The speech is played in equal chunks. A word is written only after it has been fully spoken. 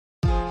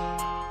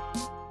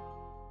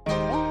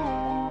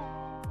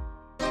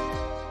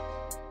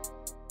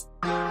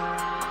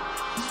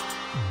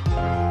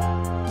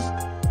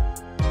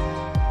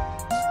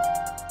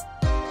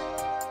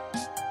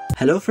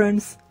Hello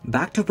friends,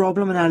 back to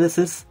problem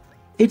analysis.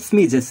 It's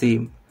me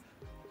Jassim.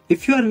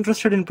 If you are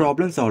interested in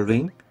problem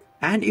solving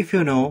and if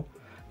you know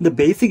the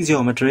basic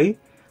geometry,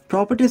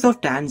 properties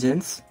of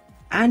tangents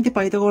and the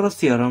Pythagoras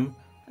theorem,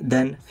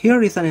 then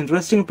here is an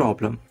interesting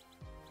problem.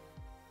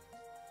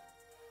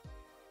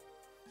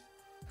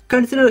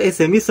 Consider a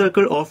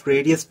semicircle of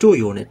radius 2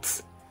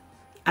 units.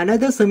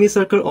 Another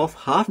semicircle of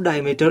half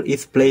diameter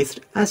is placed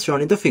as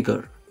shown in the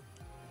figure.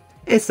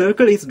 A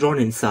circle is drawn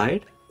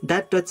inside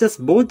that touches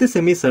both the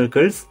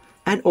semicircles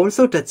and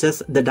also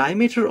touches the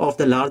diameter of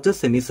the larger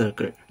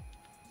semicircle.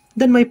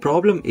 Then my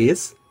problem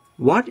is,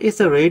 what is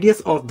the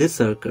radius of this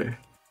circle?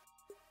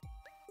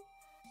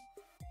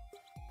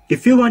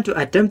 If you want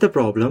to attempt the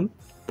problem,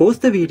 pause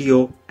the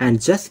video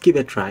and just give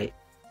a try.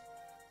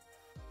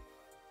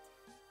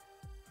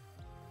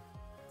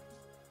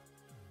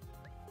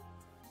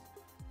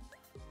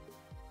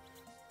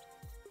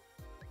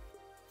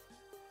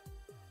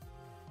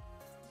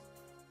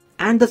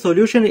 And the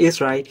solution is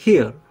right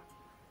here.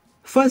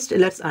 First,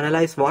 let's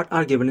analyze what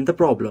are given in the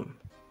problem.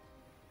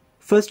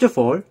 First of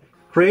all,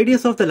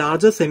 radius of the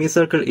larger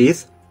semicircle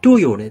is 2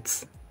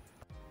 units.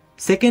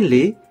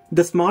 Secondly,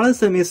 the smaller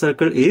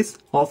semicircle is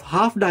of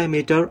half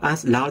diameter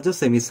as larger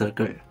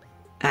semicircle,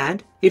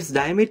 and its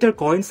diameter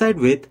coincides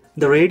with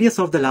the radius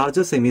of the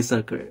larger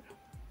semicircle.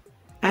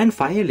 And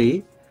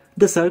finally,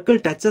 the circle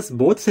touches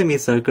both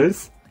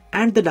semicircles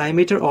and the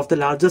diameter of the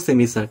larger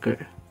semicircle.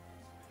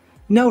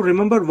 Now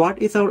remember,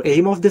 what is our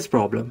aim of this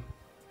problem?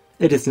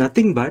 It is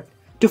nothing but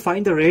to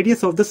find the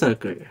radius of the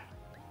circle.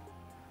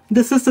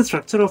 This is the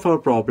structure of our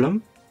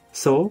problem,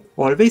 so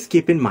always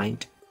keep in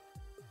mind.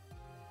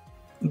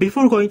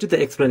 Before going to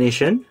the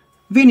explanation,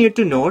 we need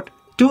to note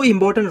two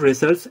important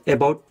results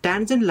about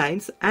tangent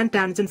lines and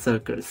tangent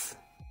circles.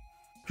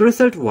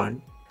 Result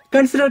 1.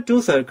 Consider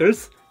two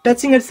circles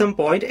touching at some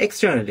point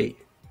externally.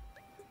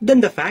 Then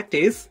the fact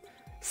is,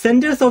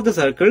 centers of the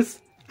circles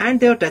and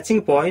their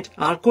touching point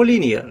are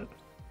collinear.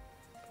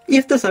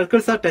 If the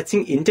circles are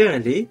touching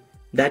internally,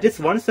 that is,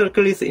 one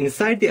circle is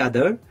inside the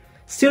other,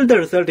 still the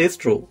result is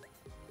true.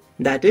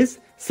 That is,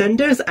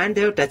 centers and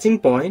their touching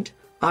point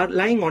are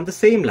lying on the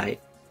same line.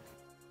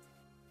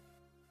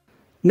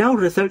 Now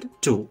result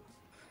 2.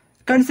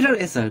 Consider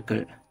a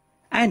circle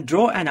and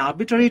draw an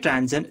arbitrary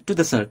tangent to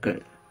the circle.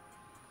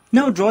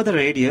 Now draw the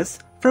radius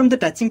from the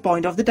touching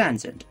point of the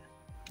tangent.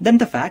 Then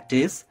the fact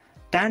is,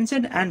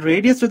 tangent and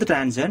radius to the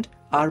tangent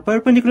are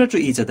perpendicular to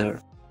each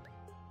other.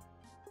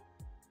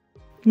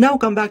 Now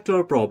come back to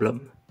our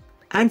problem,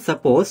 and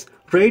suppose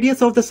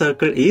radius of the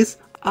circle is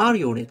r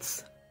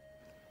units.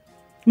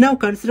 Now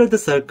consider the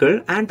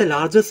circle and the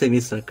larger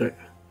semicircle.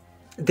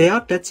 They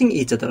are touching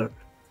each other.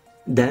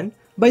 Then,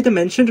 by the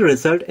mentioned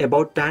result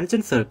about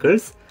tangent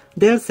circles,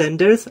 their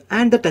centers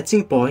and the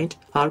touching point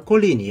are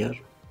collinear.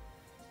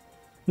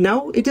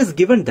 Now it is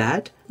given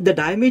that the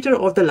diameter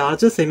of the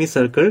larger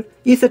semicircle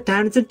is a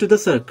tangent to the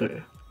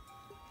circle,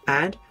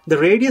 and the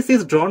radius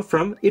is drawn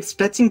from its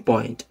touching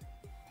point.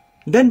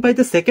 Then by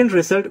the second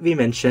result we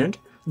mentioned,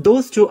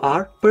 those two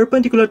are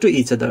perpendicular to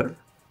each other.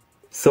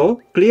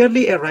 So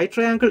clearly a right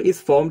triangle is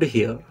formed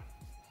here.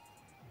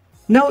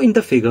 Now in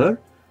the figure,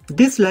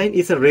 this line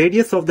is a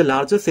radius of the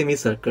larger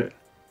semicircle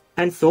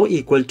and so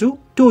equal to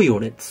 2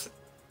 units.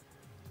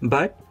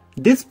 But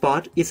this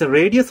part is a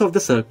radius of the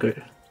circle,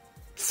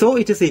 so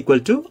it is equal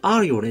to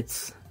r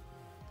units.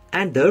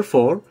 And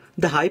therefore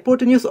the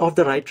hypotenuse of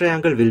the right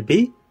triangle will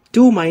be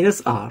 2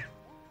 minus r.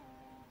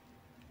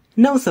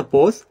 Now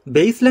suppose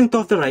base length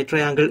of the right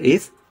triangle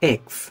is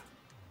x.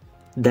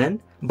 Then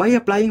by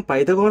applying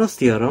Pythagoras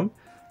theorem,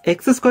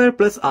 x square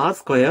plus r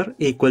square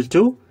equal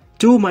to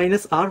 2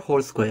 minus r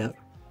whole square.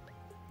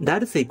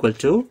 That is equal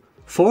to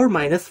 4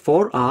 minus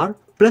 4r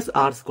plus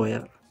r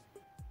square.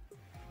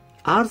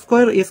 R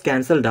square is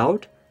cancelled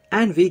out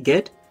and we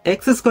get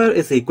x square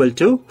is equal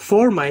to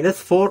 4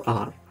 minus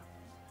 4r.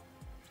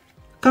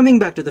 Coming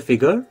back to the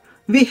figure,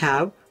 we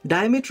have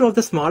diameter of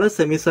the smaller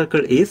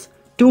semicircle is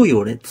 2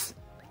 units.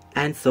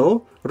 And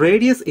so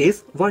radius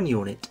is 1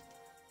 unit.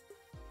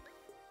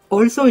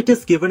 Also it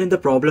is given in the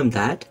problem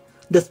that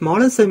the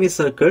smaller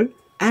semicircle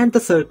and the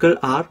circle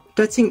are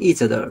touching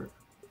each other.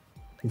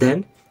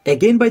 Then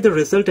again by the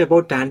result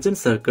about tangent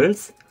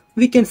circles,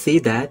 we can see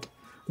that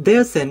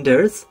their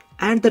centers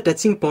and the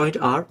touching point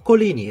are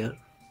collinear.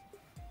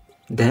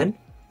 Then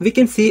we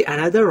can see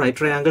another right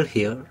triangle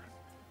here.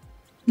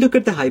 Look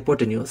at the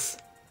hypotenuse.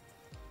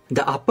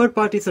 The upper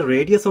part is a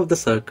radius of the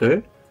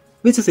circle,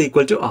 which is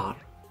equal to r.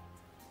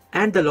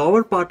 And the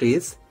lower part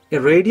is a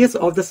radius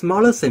of the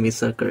smaller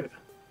semicircle,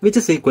 which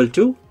is equal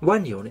to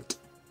 1 unit.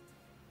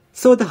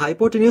 So the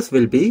hypotenuse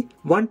will be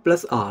 1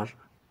 plus r,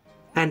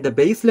 and the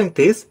base length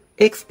is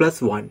x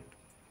plus 1.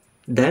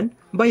 Then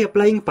by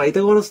applying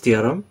Pythagoras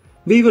theorem,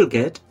 we will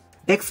get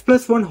x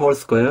plus 1 whole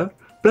square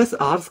plus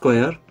r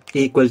square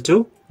equal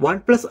to 1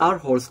 plus r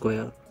whole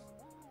square.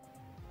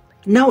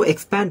 Now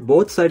expand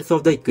both sides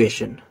of the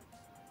equation.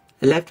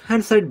 Left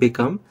hand side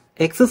become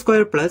x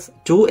square plus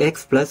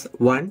 2x plus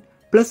 1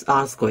 plus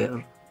r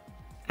square,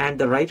 and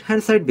the right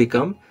hand side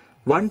become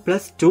 1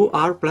 plus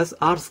 2r plus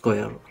r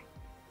square.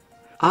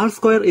 r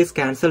square is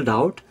cancelled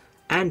out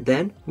and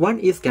then 1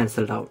 is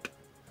cancelled out.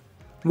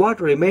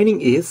 What remaining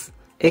is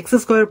x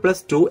square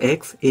plus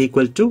 2x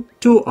equal to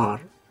 2r.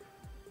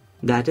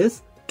 That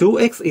is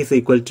 2x is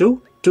equal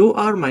to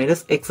 2r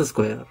minus x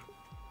square.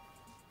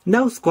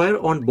 Now square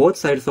on both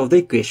sides of the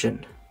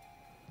equation.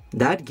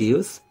 That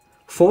gives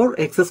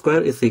 4x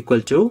square is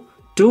equal to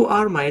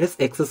 2r minus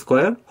x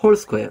square whole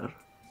square.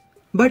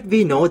 But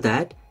we know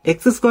that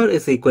x square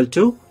is equal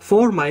to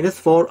 4 minus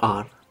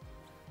 4r.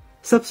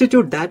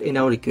 Substitute that in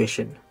our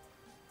equation.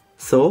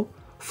 So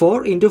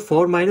 4 into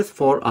 4 minus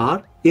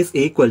 4r is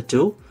equal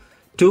to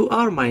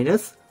 2r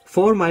minus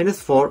 4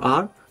 minus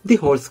 4r the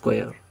whole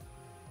square.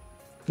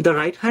 The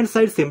right hand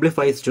side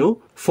simplifies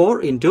to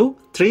 4 into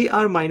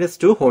 3r minus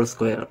 2 whole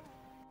square.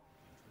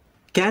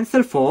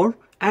 Cancel 4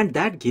 and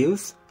that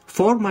gives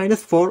 4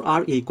 minus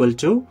 4r equal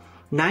to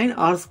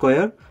 9r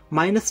square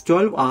minus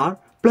 12r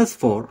plus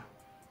 4.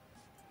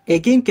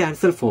 Again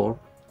cancel 4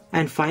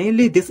 and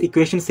finally this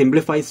equation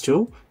simplifies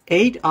to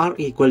 8r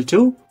equal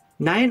to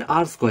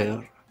 9r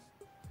square.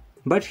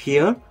 But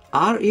here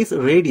r is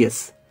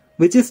radius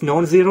which is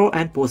non-zero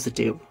and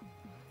positive.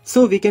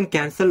 So we can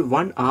cancel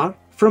 1r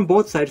from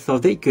both sides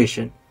of the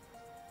equation.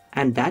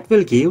 And that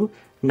will give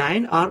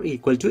 9r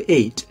equal to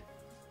 8,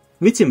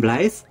 which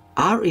implies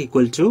r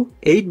equal to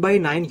 8 by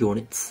 9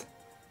 units.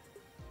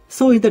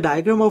 So in the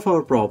diagram of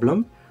our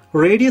problem,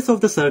 radius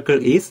of the circle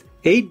is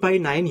 8 by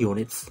 9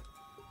 units,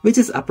 which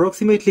is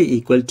approximately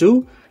equal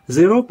to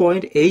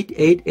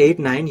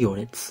 0.8889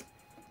 units.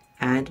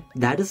 And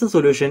that is the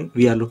solution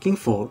we are looking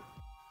for.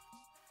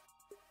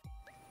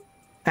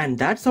 And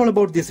that's all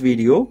about this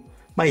video.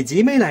 My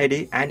Gmail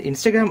ID and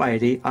Instagram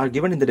ID are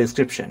given in the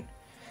description.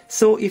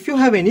 So if you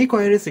have any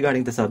queries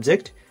regarding the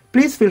subject,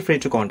 please feel free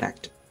to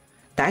contact.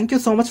 Thank you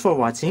so much for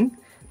watching.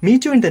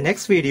 Meet you in the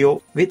next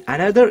video with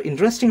another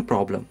interesting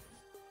problem.